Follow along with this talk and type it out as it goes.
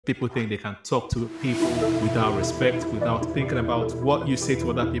People think they can talk to people without respect, without thinking about what you say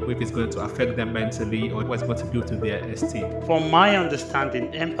to other people, if it's going to affect them mentally or what it's going to do to their esteem. From my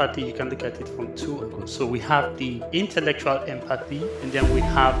understanding, empathy, you can look at it from two angles. So we have the intellectual empathy, and then we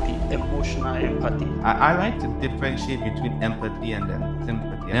have the emotional empathy. I like to differentiate between empathy and then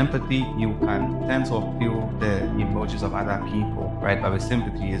sympathy. Empathy, you can sense or feel the emotions of other people, right? But with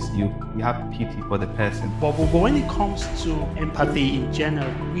sympathy is you have pity for the person. But when it comes to empathy in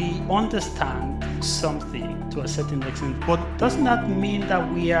general, we understand something to a certain extent, but doesn't that mean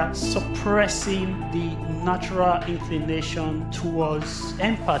that we are suppressing the natural inclination towards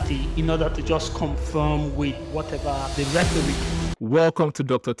empathy in order to just conform with whatever the rhetoric? Welcome to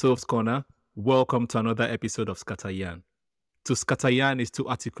Dr. Tove's Corner. Welcome to another episode of Scatteryan. To scatteryan is to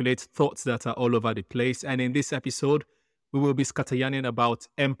articulate thoughts that are all over the place. And in this episode, we will be scatteryanning about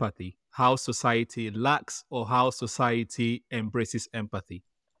empathy, how society lacks or how society embraces empathy.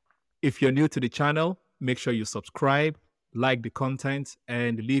 If you're new to the channel, make sure you subscribe, like the content,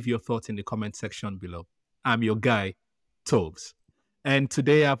 and leave your thoughts in the comment section below. I'm your guy, Toves. And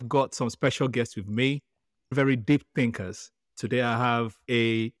today I've got some special guests with me, very deep thinkers. Today I have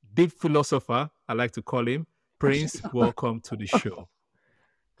a deep philosopher, I like to call him. Prince, welcome to the show.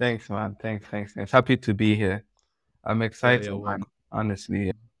 Thanks, man. Thanks. Happy to be here. I'm excited, you're man. welcome.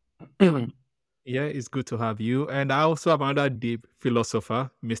 Honestly. Yeah, it's good to have you. And I also have another deep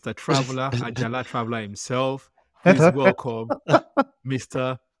philosopher, Mr. Traveler, Ajala Traveler himself. Please welcome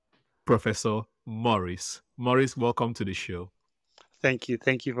Mr. Professor Morris. Morris, welcome to the show. Thank you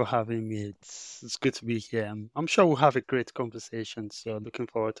for having me. It's good to be here. I'm sure we'll have a great conversation, so looking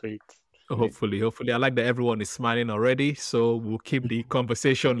forward to it. Hopefully. I like that everyone is smiling already, so we'll keep the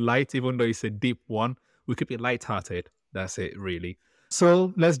conversation light, even though it's a deep one. We'll keep it lighthearted. That's it, really.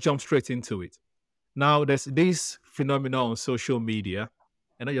 So let's jump straight into it. Now, there's this phenomenon on social media,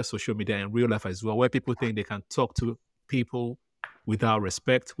 and not just social media, in real life as well, where people think they can talk to people without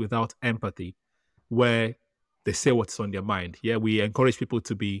respect, without empathy, where they say what's on their mind. Yeah, we encourage people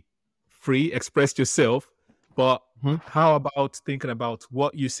to be free, express yourself, but how about thinking about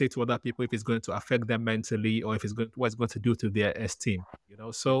what you say to other people, if it's going to affect them mentally or if what it's going to do to their esteem?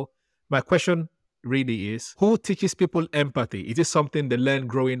 So my question really is, who teaches people empathy? Is it something they learn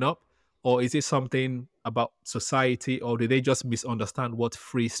growing up, or is it something about society, or do they just misunderstand what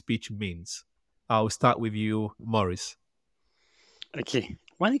free speech means? I'll start with you, Morris. Okay.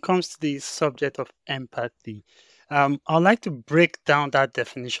 When it comes to the subject of empathy, I'd like to break down that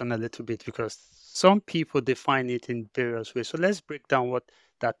definition a little bit because some people define it in various ways. So let's break down what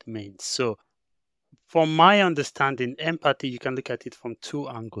that means. So, from my understanding, empathy, you can look at it from two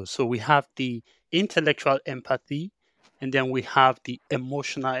angles. So, we have the intellectual empathy, and then we have the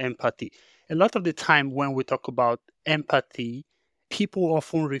emotional empathy. A lot of the time, when we talk about empathy, people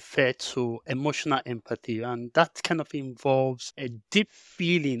often refer to emotional empathy, and that kind of involves a deep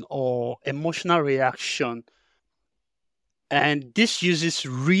feeling or emotional reaction. And this uses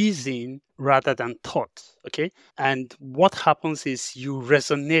reason rather than thought. Okay. And what happens is you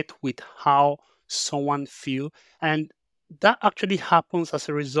resonate with how someone feel, and that actually happens as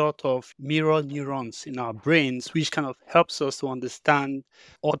a result of mirror neurons in our brains, which kind of helps us to understand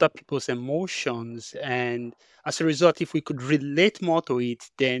other people's emotions. And as a result, if we could relate more to it,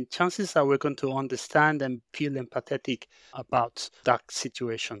 then chances are we're going to understand and feel empathetic about that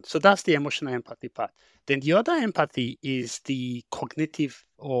situation. So that's the emotional empathy part. Then the other empathy is the cognitive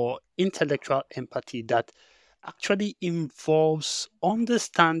or intellectual empathy that actually involves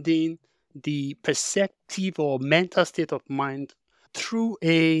understanding the perceptive or mental state of mind through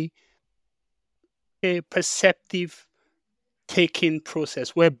a perceptive taking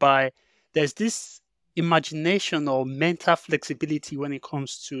process whereby there's this imagination or mental flexibility when it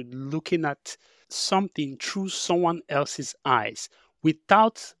comes to looking at something through someone else's eyes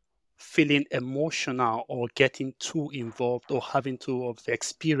without feeling emotional or getting too involved or having to have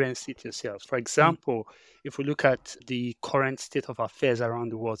experienced it yourself. For example, if we look at the current state of affairs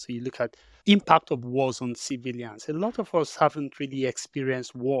around the world, so you look at impact of wars on civilians. A lot of us haven't really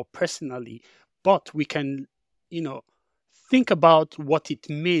experienced war personally, but we can, think about what it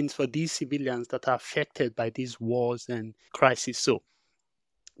means for these civilians that are affected by these wars and crises. So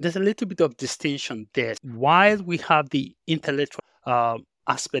there's a little bit of distinction there. While we have the intellectual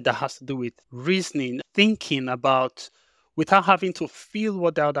aspect that has to do with reasoning, thinking about without having to feel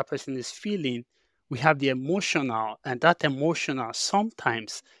what the other person is feeling, we have the emotional, and that emotional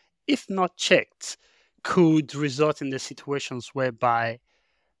sometimes, if not checked, could result in the situations whereby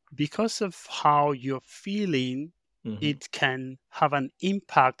because of how you're feeling, it can have an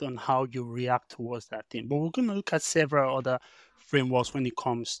impact on how you react towards that thing. But we're going to look at several other frameworks when it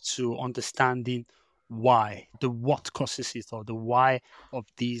comes to understanding why, the what causes it, or the why of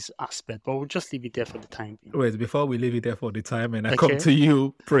these aspects. But we'll just leave it there for the time being. Wait, before we leave it there for the time and I come Okay. to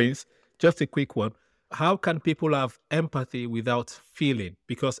you, Prince, just a quick one. How can people have empathy without feeling?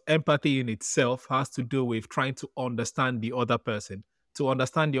 Because empathy in itself has to do with trying to understand the other person. To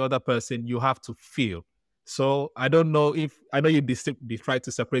understand the other person, you have to feel. So I don't know if I know you try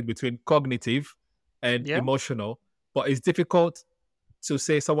to separate between cognitive and Yeah. emotional, but it's difficult to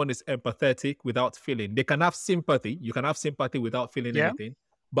say someone is empathetic without feeling. They can have sympathy. You can have sympathy without feeling Yeah. anything,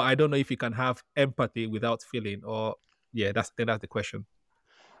 but I don't know if you can have empathy without feeling. Or yeah, I think that's the question.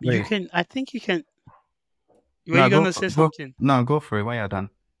 You Wait, can, I think you can, were no, you going to say something? go for it when you're done.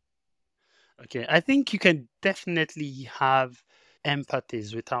 Okay, I think you can definitely have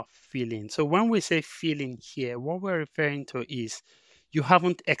empathies without feeling. So when we say feeling here, what we're referring to is you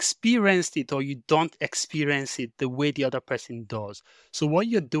haven't experienced it or you don't experience it the way the other person does. So what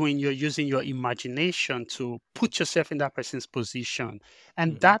you're doing, you're using your imagination to put yourself in that person's position.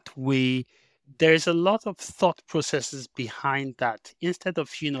 And Mhm. that way, there's a lot of thought processes behind that instead of,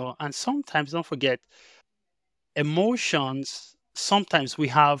 and sometimes don't forget, emotions, sometimes we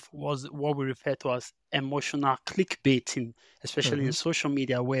have was what we refer to as emotional clickbaiting, especially in Mhm. social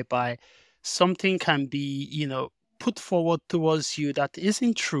media, whereby something can be, put forward towards you that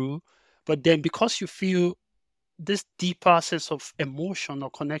isn't true, but then because you feel this deeper sense of emotion or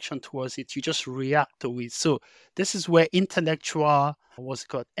connection towards it, you just react to it. So this is where intellectual, what's it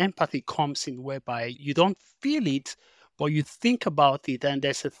called, empathy comes in, whereby you don't feel it, but you think about it, and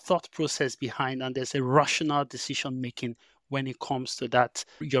there's a thought process behind, and there's a rational decision making when it comes to that,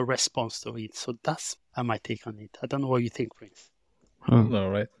 your response to it. So that's my take on it. I don't know what you think, Prince. All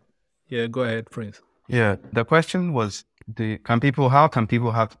right. Yeah, go ahead, Prince. Yeah, the question was, how can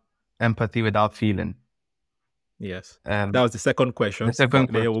people have empathy without feeling? Yes. That Um, was the second the question. second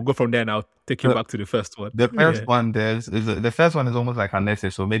Yeah, we'll question. go from there and I'll take you The, back to the first one. the first Yeah. one the first one is almost like an essay,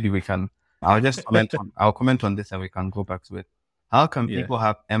 so maybe we can. I'll comment on this and we can go back to it. How can Yeah. people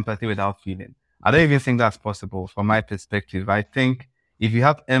have empathy without feeling? I don't even think that's possible from my perspective. I think if you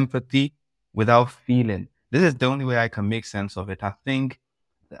have empathy without feeling, this is the only way I can make sense of it. I think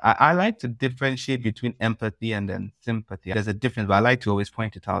I like to differentiate between empathy and then sympathy. There's a difference, but I like to always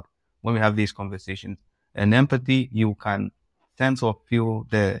point it out when we have these conversations. And empathy, you can sense or feel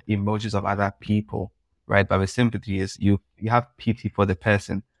the emotions of other people, right? But with sympathy is you have pity for the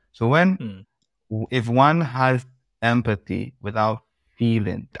person. So Hmm. if one has empathy without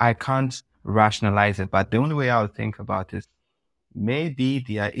feeling, I can't rationalize it. But the only way I would think about it is maybe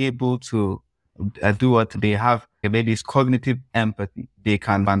they are able to do what they have. Maybe it's cognitive empathy. They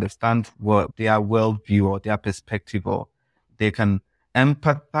can understand what their worldview or their perspective, or they can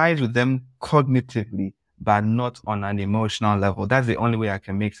empathize with them cognitively, but not on an emotional level. That's the only way I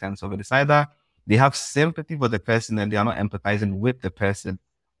can make sense of it. It's either they have sympathy for the person and they are not empathizing with the person,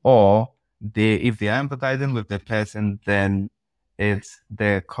 or if they are empathizing with the person, then it's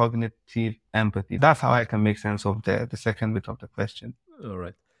the cognitive empathy. That's how I can make sense of the second bit of the question. All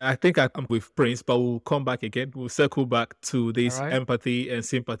right. I think I'm with Prince, but we'll come back again. We'll circle back to All this right. empathy and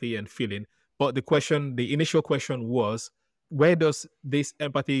sympathy and feeling. But the initial question was, where does this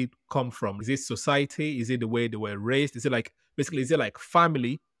empathy come from? Is it society? Is it the way they were raised? Is it like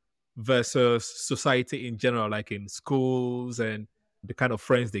family versus society in general, like in schools and the kind of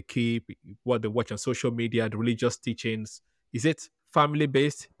friends they keep, what they watch on social media, the religious teachings? Is it family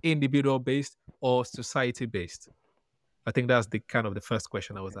based, individual based, or society based? I think that's the kind of the first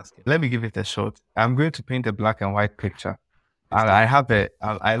question I was asking. Let me give it a shot. I'm going to paint a black and white picture. Please do.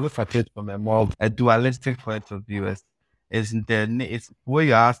 I look at it from a more a dualistic point of view. It's what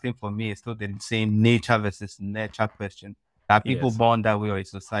you're asking for me is still the same nature versus nurture question. Are people Yes. born that way or is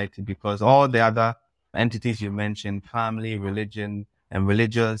society? Because all the other entities you mentioned, family, religion, and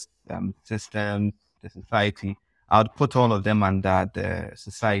religious systems, the society, I would put all of them under the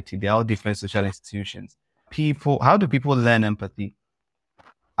society. They're all different social institutions. How do people learn empathy?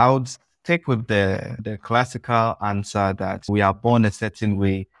 I would stick with the classical answer that we are born a certain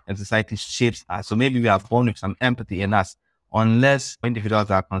way and society shapes us. So maybe we are born with some empathy in us, unless individuals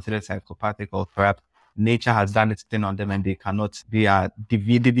are considered psychopathic or perhaps nature has done its thing on them and they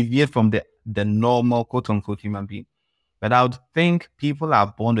deviate from the normal quote unquote human being. But I would think people are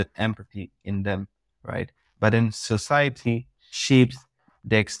born with empathy in them, right? But then society shapes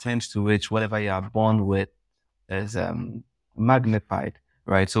the extent to which whatever you are born with is magnified,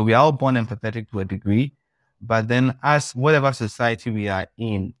 right? So we are all born empathetic to a degree, but then as whatever society we are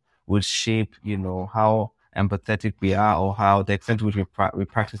in would shape, how empathetic we are or how the extent to which we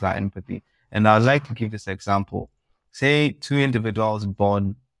practice our empathy. And I'd like to give this example. say two individuals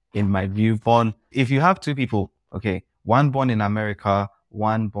born, in my view, if you have two people, okay, one born in America,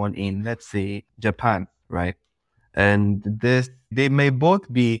 one born in, let's say, Japan, right? And they may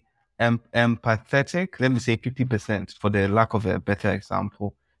both be empathetic. Let me say 50% for the lack of a better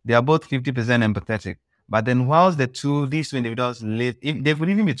example. They are both 50% empathetic. But then whilst these two individuals live, if they could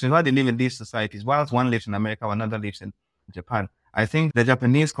even be twins, while they live in these societies, whilst one lives in America, another lives in Japan. I think the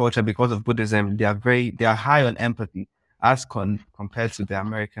Japanese culture, because of Buddhism, they are high on empathy as compared to the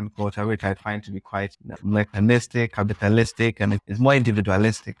American culture, which I find to be quite mechanistic, capitalistic, and it's more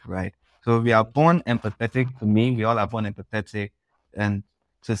individualistic, right? So we are born empathetic. To me, we all are born empathetic, and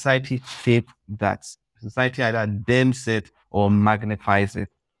society shapes that. Society either dims it or magnifies it.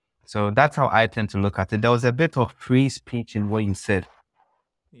 So that's how I tend to look at it. There was a bit of free speech in what you said,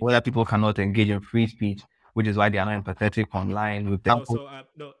 whether people cannot engage in free speech, which is why they are not empathetic online with them.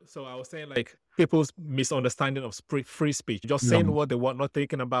 So I was saying like people's misunderstanding of free speech, just saying what they want, not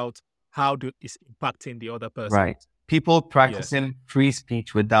thinking about how it's impacting the other person. Right. People practicing free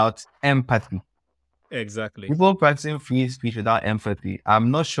speech without empathy. Exactly. People practicing free speech without empathy.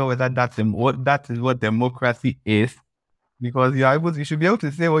 I'm not sure whether that is what democracy is, because you should be able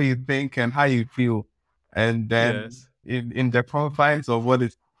to say what you think and how you feel, and then in the confines of what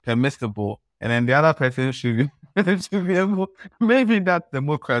is permissible, and then the other person should should be able. Maybe that's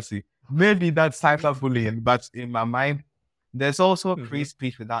democracy. Maybe that's cyberbullying. But in my mind, there's also free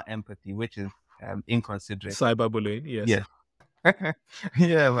speech without empathy, which is inconsiderate. Cyberbullying, yes.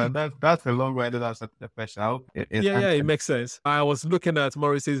 Yeah, man, that's a long-winded answer to the question. I hope it makes sense. I was looking at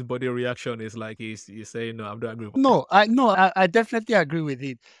Morris's body reaction. It's like he's saying, "No, I don't agree with it." I definitely agree with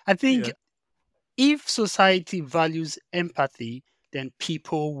it. I think if society values empathy, then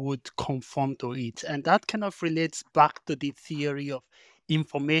people would conform to it, and that kind of relates back to the theory of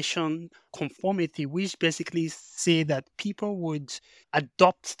information conformity, which basically say that people would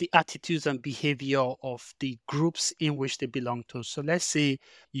adopt the attitudes and behavior of the groups in which they belong to. So let's say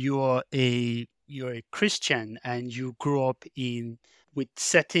you're a Christian and you grew up with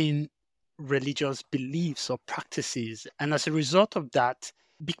certain religious beliefs or practices, and as a result of that,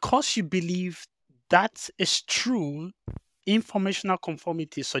 because you believe that is true, informational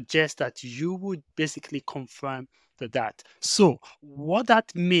conformity suggests that you would basically confirm that. So what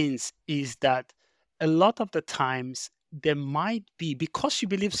that means is that a lot of the times there might be, because you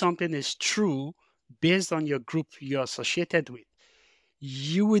believe something is true based on your group you're associated with,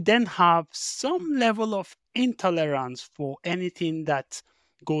 you would then have some level of intolerance for anything that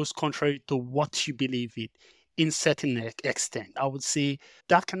goes contrary to what you believe in certain extent. I would say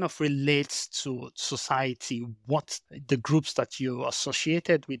that kind of relates to society, what the groups that you're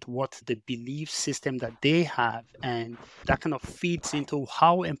associated with, what the belief system that they have, and that kind of feeds into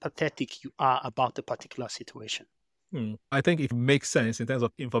how empathetic you are about a particular situation. I think it makes sense in terms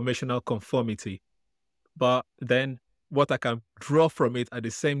of informational conformity. But then what I can draw from it at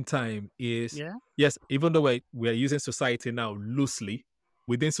the same time is, yes, even though we're using society now loosely,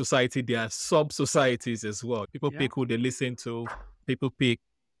 within society, there are sub-societies as well. People pick who they listen to. People pick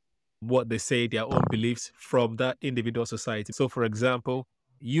what they say, their own beliefs from that individual society. So, for example,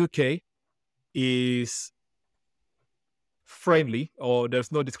 UK is friendly, or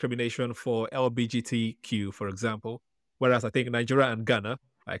there's no discrimination for LGBTQ, for example. Whereas I think Nigeria and Ghana,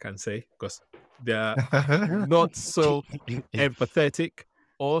 I can say, because they're not so empathetic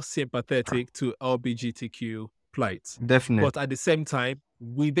or sympathetic to LGBTQ plights. Definitely. But at the same time,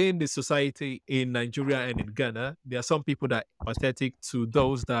 within the society in Nigeria and in Ghana, there are some people that are empathetic to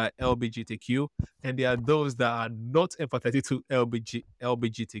those that are LGBTQ, and there are those that are not empathetic to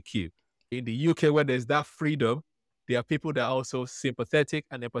LGBTQ. In the UK, where there's that freedom, there are people that are also sympathetic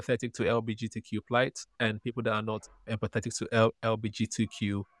and empathetic to LGBTQ plight, and people that are not empathetic to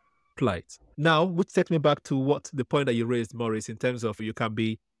LGBTQ plight. Now, which takes me back to the point that you raised, Maurice, in terms of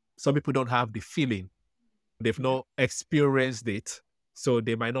some people don't have the feeling. They've not experienced it, so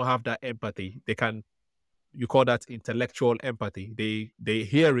they might not have that empathy. You call that intellectual empathy. They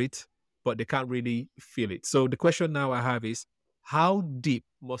hear it, but they can't really feel it. So the question now I have is, how deep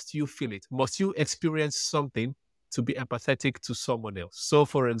must you feel it? Must you experience something to be empathetic to someone else? So,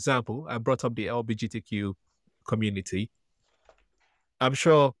 for example, I brought up the LGBTQ community. I'm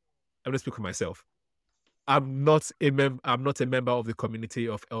sure I'm going to speak for myself. I'm not a member of the community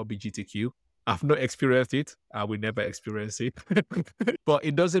of LGBTQ. I've not experienced it. I will never experience it. But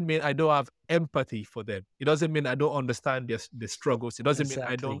it doesn't mean I don't have empathy for them. It doesn't mean I don't understand their struggles. It doesn't mean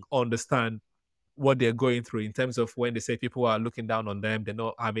I don't understand what they're going through in terms of when they say people are looking down on them, they're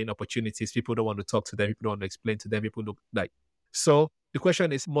not having opportunities, people don't want to talk to them, people don't want to explain to them, people look like So the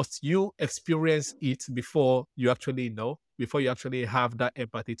question is, must you experience it before you actually know, before you actually have that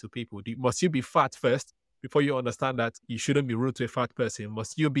empathy to people? Must you be fat first before you understand that you shouldn't be rude to a fat person?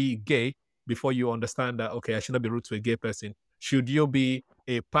 Must you be gay before you understand that, okay, I should not be rude to a gay person? Should you be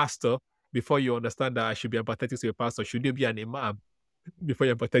a pastor before you understand that I should be empathetic to a pastor? Should you be an imam before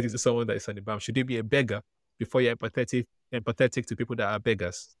you're empathetic to someone that is an imam? Should you be a beggar before you're empathetic to people that are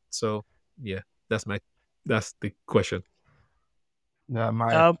beggars? So yeah, that's the question. Yeah,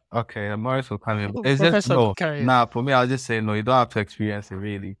 my Um, okay, Morris will come in. It's just Professor no. Carrier. Nah, for me, I'll just say no. You don't have to experience it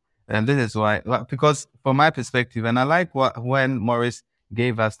really, and this is why. Because from my perspective, and I like what when Morris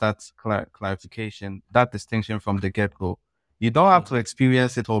gave us that clarification, that distinction from the get go. You don't have to Mm-hmm.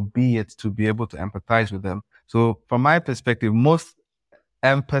 experience it or be it to be able to empathize with them. So, from my perspective, most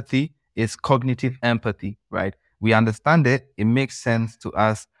empathy is cognitive empathy, right? We understand it. It makes sense to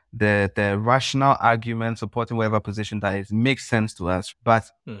us. The rational argument supporting whatever position that is makes sense to us, but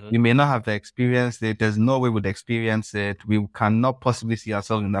Mm-hmm. we may not have experienced it. There's no way we'd experience it. We cannot possibly see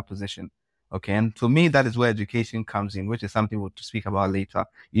ourselves in that position. Okay. And to me, that is where education comes in, which is something we'll speak about later.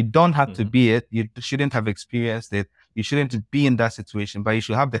 You don't have to Mm-hmm. be it. You shouldn't have experienced it. You shouldn't be in that situation, but you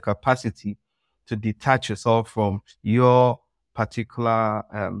should have the capacity to detach yourself from your particular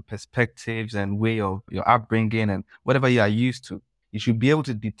perspectives and way of your upbringing and whatever you are used to. You should be able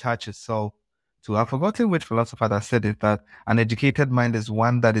to detach yourself to. I've forgotten which philosopher that said it, that an educated mind is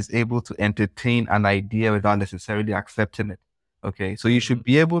one that is able to entertain an idea without necessarily accepting it. Okay. So you Mm-hmm. should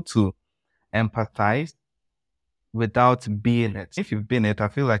be able to empathize without being it. If you've been it, I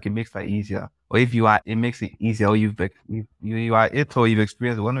feel like it makes that easier. Or if you are, it makes it easier. Or you are it, or you've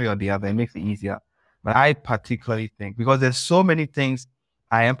experienced one way or the other, it makes it easier. But I particularly think because there's so many things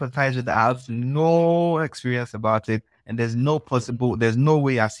I empathize with, I have no experience about it, and there's no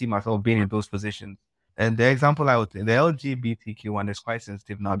way I see myself being in those positions. And the example the LGBTQ one is quite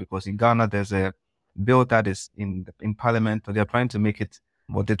sensitive now because in Ghana there's a bill that is in Parliament, or they're trying to make it,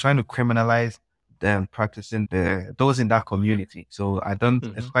 or they're trying to criminalize practicing those in that community. So I don't.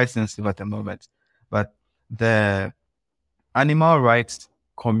 Mm-hmm. It's quite sensitive at the moment, but the animal rights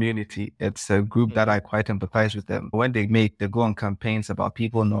community, it's a group that Mm-hmm. I quite empathize with them. When they go on campaigns about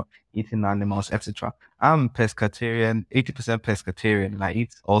people not eating animals, etc. I'm pescatarian, 80% pescatarian, and I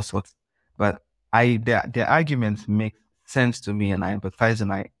eat all sorts. But their arguments make sense to me, and I empathize,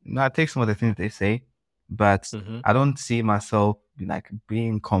 and I take some of the things they say, but Mm-hmm. I don't see myself like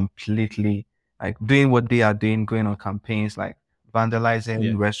being completely like doing what they are doing, going on campaigns like vandalizing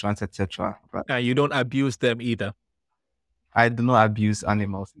Yeah. restaurants, etc. But And you don't abuse them either. I do not abuse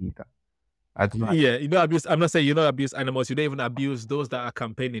animals either. I do not. Yeah, you don't abuse. I'm not saying you don't abuse animals. You don't even abuse those that are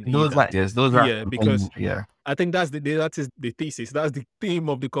campaigning Those either. are yes, those are Yeah, because yeah. I think that is the thesis. That's the theme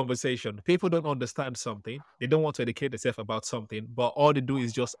of the conversation. People don't understand something. They don't want to educate themselves about something, but all they do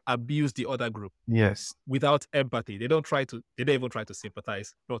is just abuse the other group Yes. without empathy. They don't even try to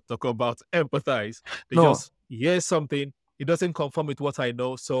sympathize, not talk about empathize. They No. just hear something. It doesn't conform with what I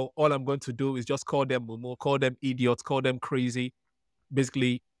know. So all I'm going to do is just call them mumu, call them idiots, call them crazy.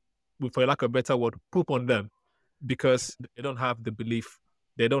 Basically, for lack of a better word, poop on them because they don't have the belief.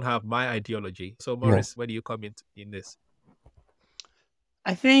 They don't have my ideology. So Yes. Maurice, where do you come in this?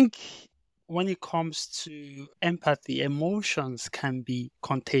 I think when it comes to empathy, emotions can be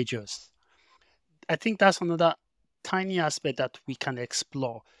contagious. I think that's another tiny aspect that we can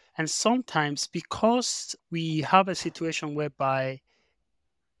explore. And sometimes, because we have a situation whereby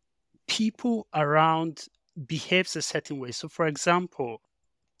people around behaves a certain way. So, for example,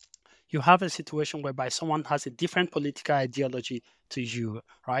 you have a situation whereby someone has a different political ideology to you,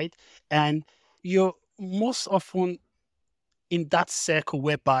 right? And you're most often in that circle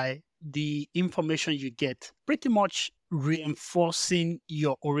whereby the information you get pretty much reinforcing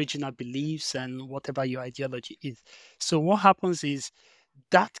your original beliefs and whatever your ideology is. So what happens is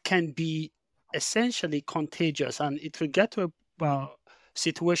that can be essentially contagious, and it will get to a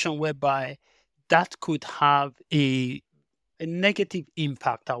situation whereby that could have a negative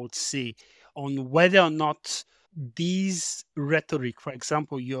impact, I would say, on whether or not these rhetoric, for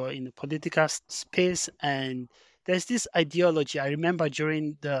example, you're in the political space and there's this ideology. I remember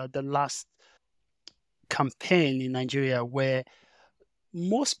during the last campaign in Nigeria where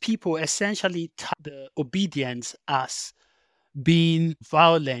most people essentially the obedience as being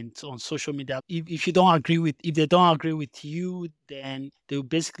violent on social media. If you don't agree with, if they don't agree with you, then they'll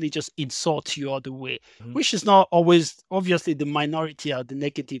basically just insult you all the way, Mhm. which is not always, obviously the minority or the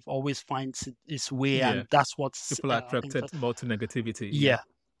negative always finds its way. Yeah, And that's what's, people are attracted more to negativity. Yeah.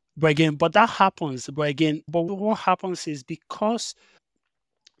 yeah. But that happens. But what happens is because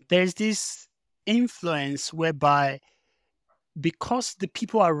there's this influence whereby because the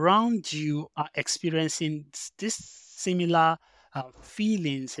people around you are experiencing this similar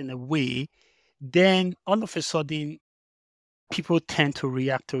feelings in a way, then all of a sudden people tend to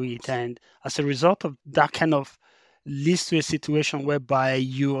react to it. And as a result of that, kind of leads to a situation whereby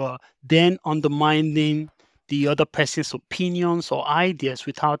you are then undermining the other person's opinions or ideas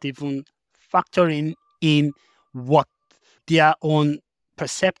without even factoring in what their own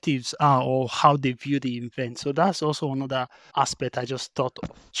perceptives are or how they view the event. So that's also another aspect I just thought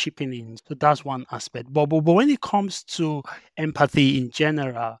of chipping in. So that's one aspect. But when it comes to empathy in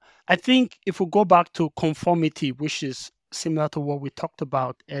general, I think if we go back to conformity, which is similar to what we talked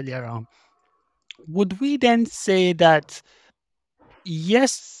about earlier on, would we then say that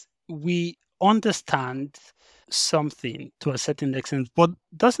yes, we understand something to a certain extent, but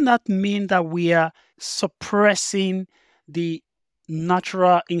doesn't that mean that we are suppressing the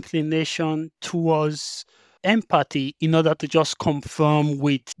natural inclination towards empathy in order to just conform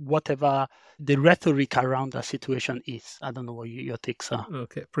with whatever the rhetoric around the situation is? I don't know what your takes are.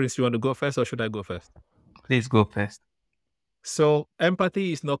 Okay, Prince, you want to go first or should I go first? Please go first. So,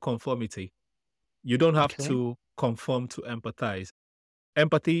 empathy is not conformity. You don't have Okay. to conform to empathize.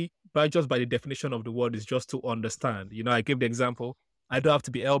 Empathy, by the definition of the word, is just to understand. I gave the example. I don't have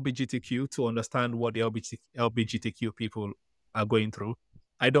to be LGBTQ to understand what the LGBTQ people are going through.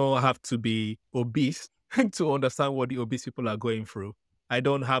 I don't have to be obese to understand what the obese people are going through. I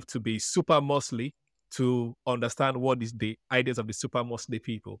don't have to be super muscly to understand what is the ideas of the super muscly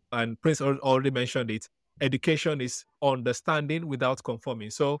people. And Prince already mentioned it. Education is understanding without conforming.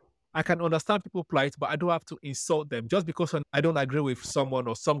 So I can understand people plight, but I don't have to insult them. Just because I don't agree with someone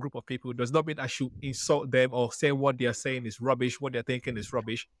or some group of people does not mean I should insult them or say what they are saying is rubbish, what they're thinking is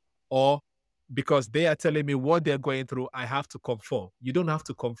rubbish, or because they are telling me what they're going through, I have to conform. You don't have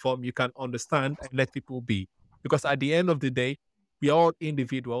to conform. You can understand and let people be. Because at the end of the day, we are all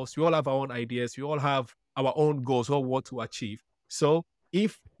individuals. We all have our own ideas. We all have our own goals, what we want to achieve. So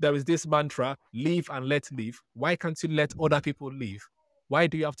if there is this mantra, live and let live, why can't you let other people live? Why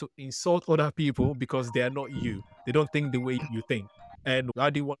do you have to insult other people because they are not you? They don't think the way you think. And why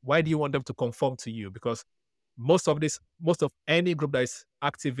do you want them to conform to you? Because most of any group that is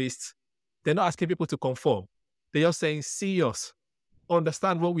activists, they're not asking people to conform. They're just saying, see us,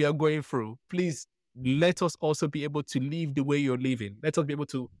 understand what we are going through. Please let us also be able to live the way you're living. Let us be able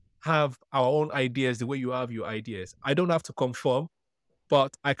to have our own ideas the way you have your ideas. I don't have to conform,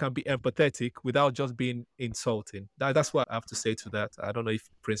 but I can be empathetic without just being insulting. That's what I have to say to that. I don't know if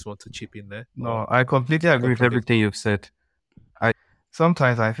Prince wants to chip in there or No, I completely agree with contribute. everything you've said.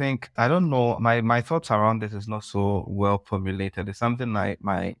 Sometimes I think, I don't know, my thoughts around this is not so well formulated. It's something like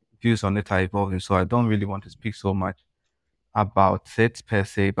my views on it are evolving, so I don't really want to speak so much about it per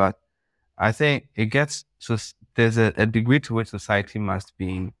se, but I think it gets so there's a degree to which society must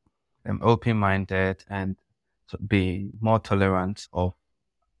be open-minded and be more tolerant of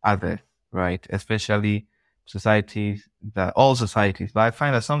others, right? Especially all societies. But I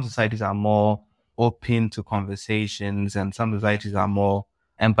find that some societies are more open to conversations and some societies are more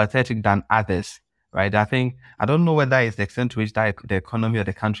empathetic than others, right? I don't know whether it's the extent to which the economy of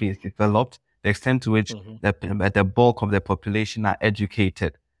the country is developed, the extent to which the bulk of the population are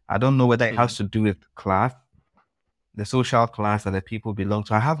educated. I don't know whether it has to do with class, the social class that the people belong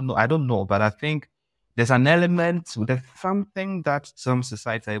to. I don't know, but I think there's something that some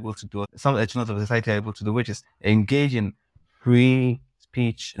societies are able to do, some sections of society are able to do, which is engage in free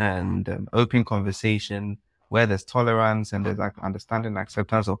speech and open conversation where there's tolerance and there's like understanding and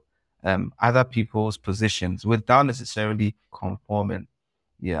acceptance of other people's positions without necessarily conforming.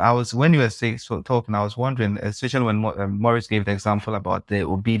 Yeah, when you were talking, I was wondering, especially when Morris gave the example about the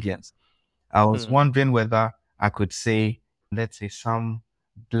obedience. I was wondering whether I could say, let's say some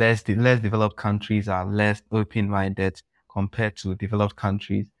less developed countries are less open-minded compared to developed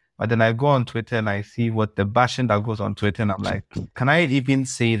countries. But then I go on Twitter and I see what the bashing that goes on Twitter, and I'm like, can I even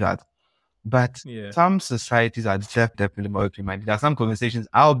say that? But some societies are definitely more open-minded. There are some conversations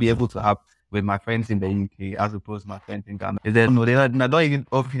I'll be able to have with my friends in the UK as opposed to my friends in Ghana. If they don't know, they're not even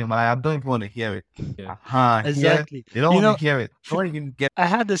open. I don't even want to hear it. Yeah. Exactly. They don't want to hear it. They don't even get. I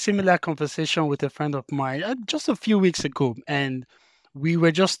had a similar conversation with a friend of mine just a few weeks ago, and we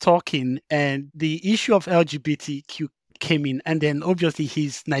were just talking, and the issue of LGBTQ came in, and then obviously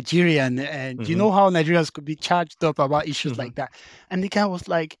he's Nigerian, and you know how Nigerians could be charged up about issues like that. And the guy was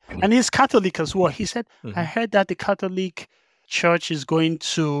like, and he's Catholic as well. He said, I heard that the Catholic Church is going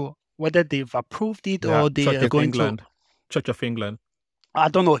to, whether they've approved it or they are going to. Church of England. I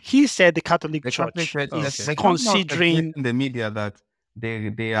don't know. He said the Catholic Church is is considering in the media that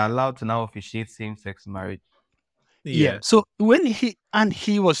they are allowed to now officiate same-sex marriage. Yeah. Yeah. So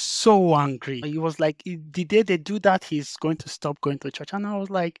he was so angry. He was like, the day they do that, he's going to stop going to church. And I was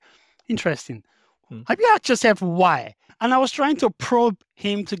like, interesting. Mm. Have you asked yourself why? And I was trying to probe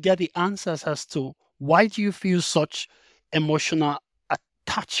him to get the answers as to why do you feel such emotional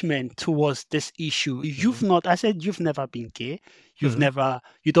attachment towards this issue? You've not, I said, you've never been gay. You've Mhm. never,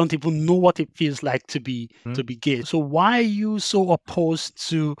 you don't even know what it feels like to be gay. So why are you so opposed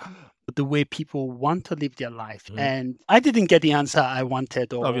to the way people want to live their life? Mhm. And I didn't get the answer I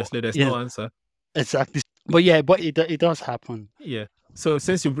wanted, or Obviously, there's yeah, no answer. exactly. But yeah, but it does happen. Yeah. So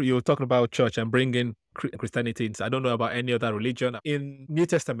since you were talking about church and bringing Christianity into, I don't know about any other religion. In New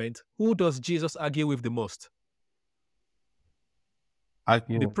Testament, who does Jesus argue with the most? The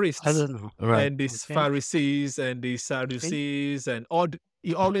Argue. I priests don't know. Right. and the Okay. Pharisees and the Okay. Sadducees and all.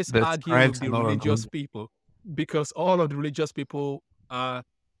 He always The argue with scribes the and all of religious them. people because all of the religious people are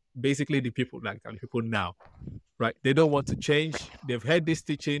basically the people like the people now, right? They don't want to change. They've heard this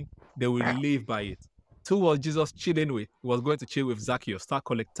teaching. They will live by it. Who was Jesus chilling with? He was going to chill with Zacchaeus,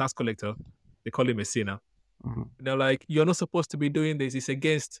 tax collector. They call him a sinner. Mhm. They're like, you're not supposed to be doing this. It's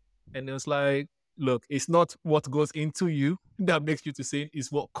against. And it was like, look, it's not what goes into you that makes you to sin.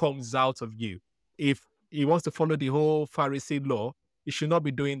 It's what comes out of you. If he wants to follow the whole Pharisee law, he should not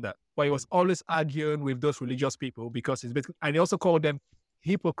be doing that. But he was always arguing with those religious people because it's basically, and he also called them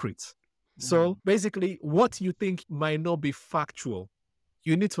hypocrites. So basically, what you think might not be factual,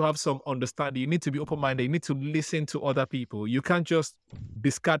 you need to have some understanding. You need to be open-minded. You need to listen to other people. You can't just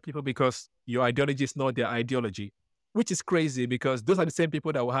discard people because your ideology is not their ideology, which is crazy because those are the same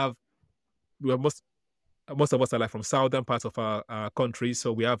people that will have, well, most of us are like from southern parts of our country.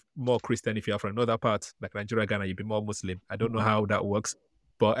 So we have more Christian. If you are from another part, like Nigeria, Ghana, you'll be more Muslim. I don't know how that works.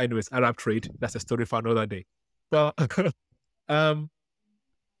 But anyways, Arab trade, that's a story for another day. But um,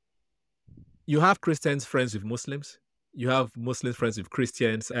 you have Christians friends with Muslims, you have Muslims friends with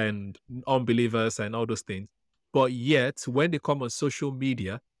Christians and unbelievers and all those things. But yet, when they come on social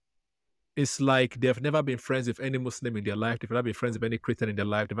media, it's like they've never been friends with any Muslim in their life. They've never been friends with any Christian in their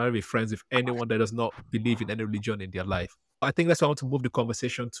life. They've never been friends with anyone that does not believe in any religion in their life. I think that's what I want to move the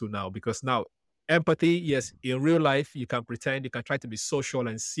conversation to now, because now empathy, yes, in real life, you can pretend, you can try to be social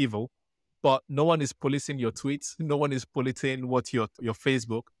and civil, but no one is policing your tweets. No one is policing what your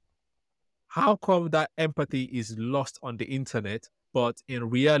Facebook. How come that empathy is lost on the internet, but in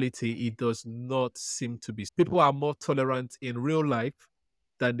reality, it does not seem to be? People are more tolerant in real life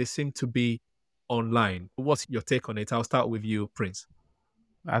than they seem to be online. What's your take on it? I'll start with you, Prince.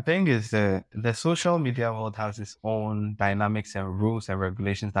 I think it's the social media world has its own dynamics and rules and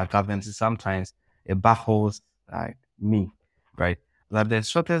regulations that governs it. Sometimes it baffles like me, right? Like the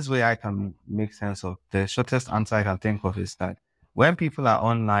shortest way I can make sense of the shortest answer I can think of is that when people are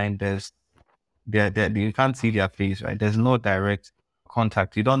online, you can't see their face, right? There's no direct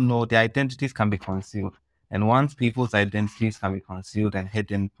contact. You don't know, their identities can be concealed. And once people's identities can be concealed and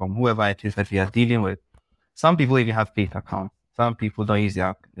hidden from whoever it is that they are dealing with, some people even have fake accounts. Some people don't use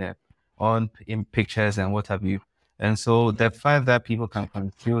their own in pictures and what have you. And so the fact that people can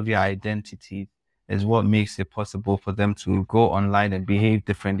conceal their identity is what makes it possible for them to go online and behave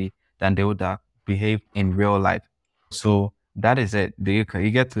differently than they would have behaved in real life. So that is it. You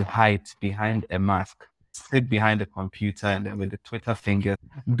get to hide behind a mask, sit behind a computer, and then with the Twitter fingers,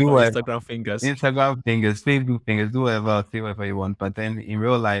 do Or whatever, Instagram fingers. Instagram fingers, Facebook fingers, do whatever, say whatever you want. But then in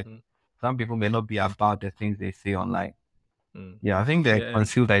real life, Mm, some people may not be about the things they say online. mm. Yeah, I think the Yeah,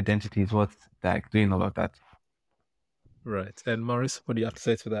 concealed identity is what's like doing all of that. right. And Morris, what do you have to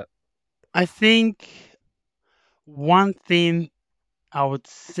say to that? I think one thing I would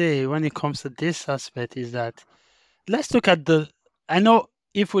say when it comes to this aspect is that let's look at I know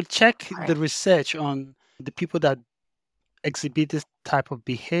if we check the research on the people that exhibit this type of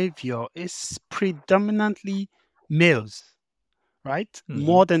behavior, it's predominantly males, right?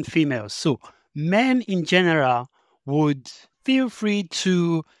 More than females. So men in general would feel free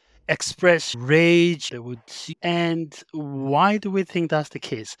to express rage. They would, and why do we think that's the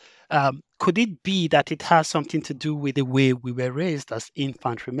case? Could it be that it has something to do with the way we were raised as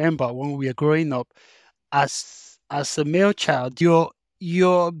infants? Remember, when we were growing up, as a male child,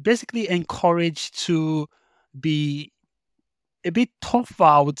 you're basically encouraged to be a bit tougher,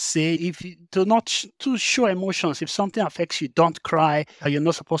 I would say, if you do not to show emotions. If something affects you, don't cry. You're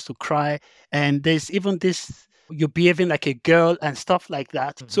not supposed to cry. And there's even this, you're behaving like a girl and stuff like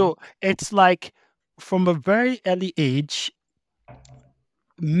that. So it's like from a very early age,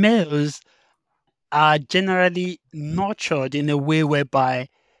 males are generally nurtured in a way whereby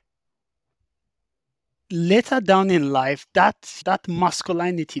later down in life, that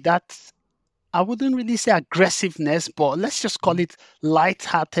masculinity, that I wouldn't really say aggressiveness, but let's just call it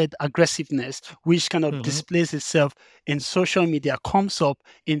light-hearted aggressiveness, which kind of displays itself in social media, comes up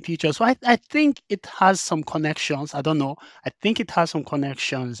in future. So I think it has some connections. I don't know. I think it has some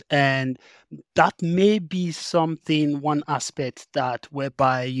connections, and that may be something, one aspect that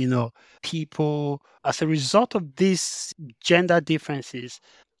whereby, people, as a result of these gender differences,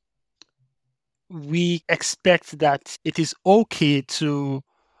 we expect that it is okay to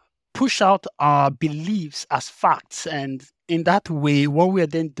push out our beliefs as facts. And in that way, what we are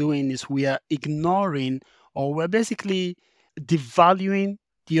then doing is we are ignoring, or we're basically devaluing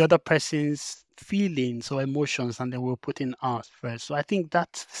the other person's feelings or emotions, and then we're putting ours first. So I think that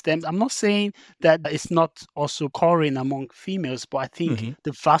stems. I'm not saying that it's not also occurring among females, but I think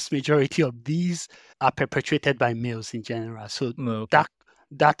the vast majority of these are perpetrated by males in general. So Okay.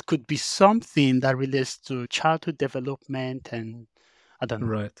 that could be something that relates to childhood development, and I don't know.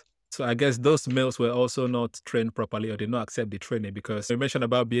 Right. So I guess those males were also not trained properly, or did not accept the training, because you mentioned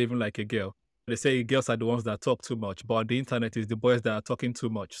about behaving like a girl. They say girls are the ones that talk too much, but on the internet is the boys that are talking too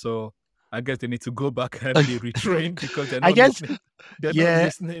much. So I guess they need to go back and be retrained because they're I not guess, listening. They're not yeah,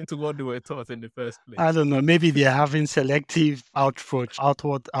 listening to what they were taught in the first I place. don't know. Maybe they're having selective outward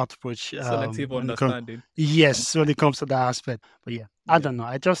approach. Selective When it comes, understanding. yes, when it comes to that aspect. But yeah, I Yeah. don't know.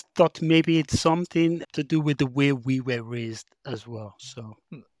 I just thought maybe it's something to do with the way we were raised as well. So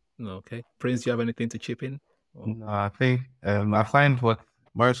Okay. Prince, do you have anything to chip in? Or... No, I think I find what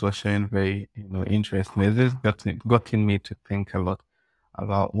Morris was sharing very interesting. It just gotten me to think a lot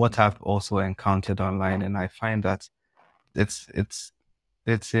about what I've also encountered online, and I find that it's it's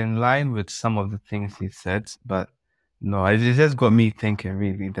it's in line with some of the things he said, but no, it just got me thinking.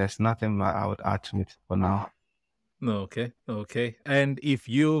 Really, there's nothing that I would add to it for now. Okay. Okay. And if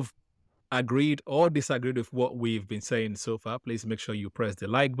you've agreed or disagreed with what we've been saying so far, please make sure you press the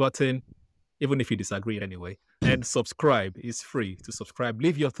like button, even if you disagree anyway. And subscribe is free to subscribe.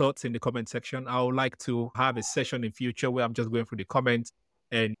 Leave your thoughts in the comment section. I would like to have a session in future where I'm just going through the comments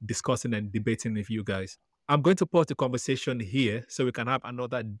and discussing and debating with you guys. I'm going to pause the conversation here so we can have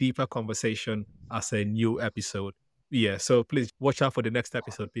another deeper conversation as a new episode. Yeah, so please watch out for the next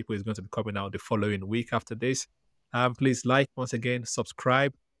episode. People is going to be coming out the following week after this. Please like, once again,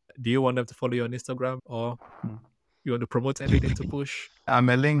 subscribe. Do you want them to follow you on Instagram, or you want to promote anything to push? I'm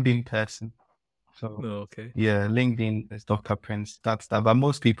a LinkedIn person, so No, okay. yeah, LinkedIn is Dr. Prince. That's that. But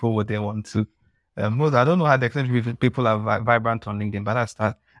most people would they want to. Most I don't know how the extent people are vibrant on LinkedIn, but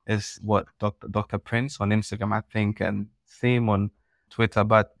that is what Dr. Prince on Instagram, I think, and same on Twitter.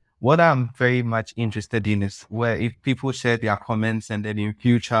 But what I'm very much interested in is where if people share their comments and then in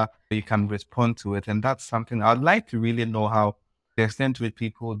future you can respond to it, and that's something I'd like to really know how the extent to which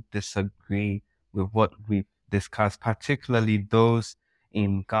people disagree with what we discussed, particularly those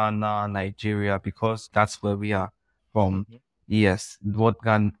in Ghana, Nigeria, because that's where we are from. Yes, what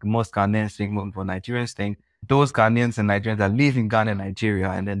most Ghanaians think, most for Nigerians think, those Ghanaians and Nigerians that live in Ghana and Nigeria,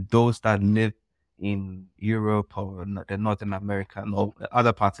 and then those that live in Europe or the Northern America or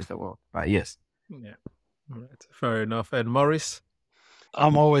other parts of the world. But yes. Yeah. All right. Fair enough. And Morris?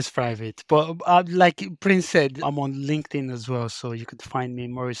 I'm always private, but like Prince said, I'm on LinkedIn as well, so you could find me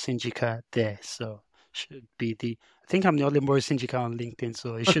Morris Sinjika there. So should be I think I'm the only Morris Sinjika on LinkedIn,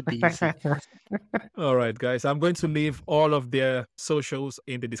 so it should be easy. All right, guys. I'm going to leave all of their socials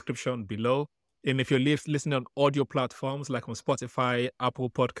in the description below. And if you're listening on audio platforms like on Spotify, Apple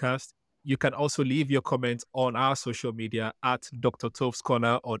Podcast, you can also leave your comments on our social media at Dr. Tove's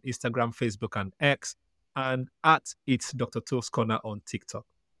Corner on Instagram, Facebook, and X, and at It's Dr. Tove's Corner on TikTok.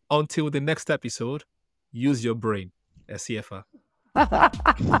 Until the next episode, use your brain. SCFR.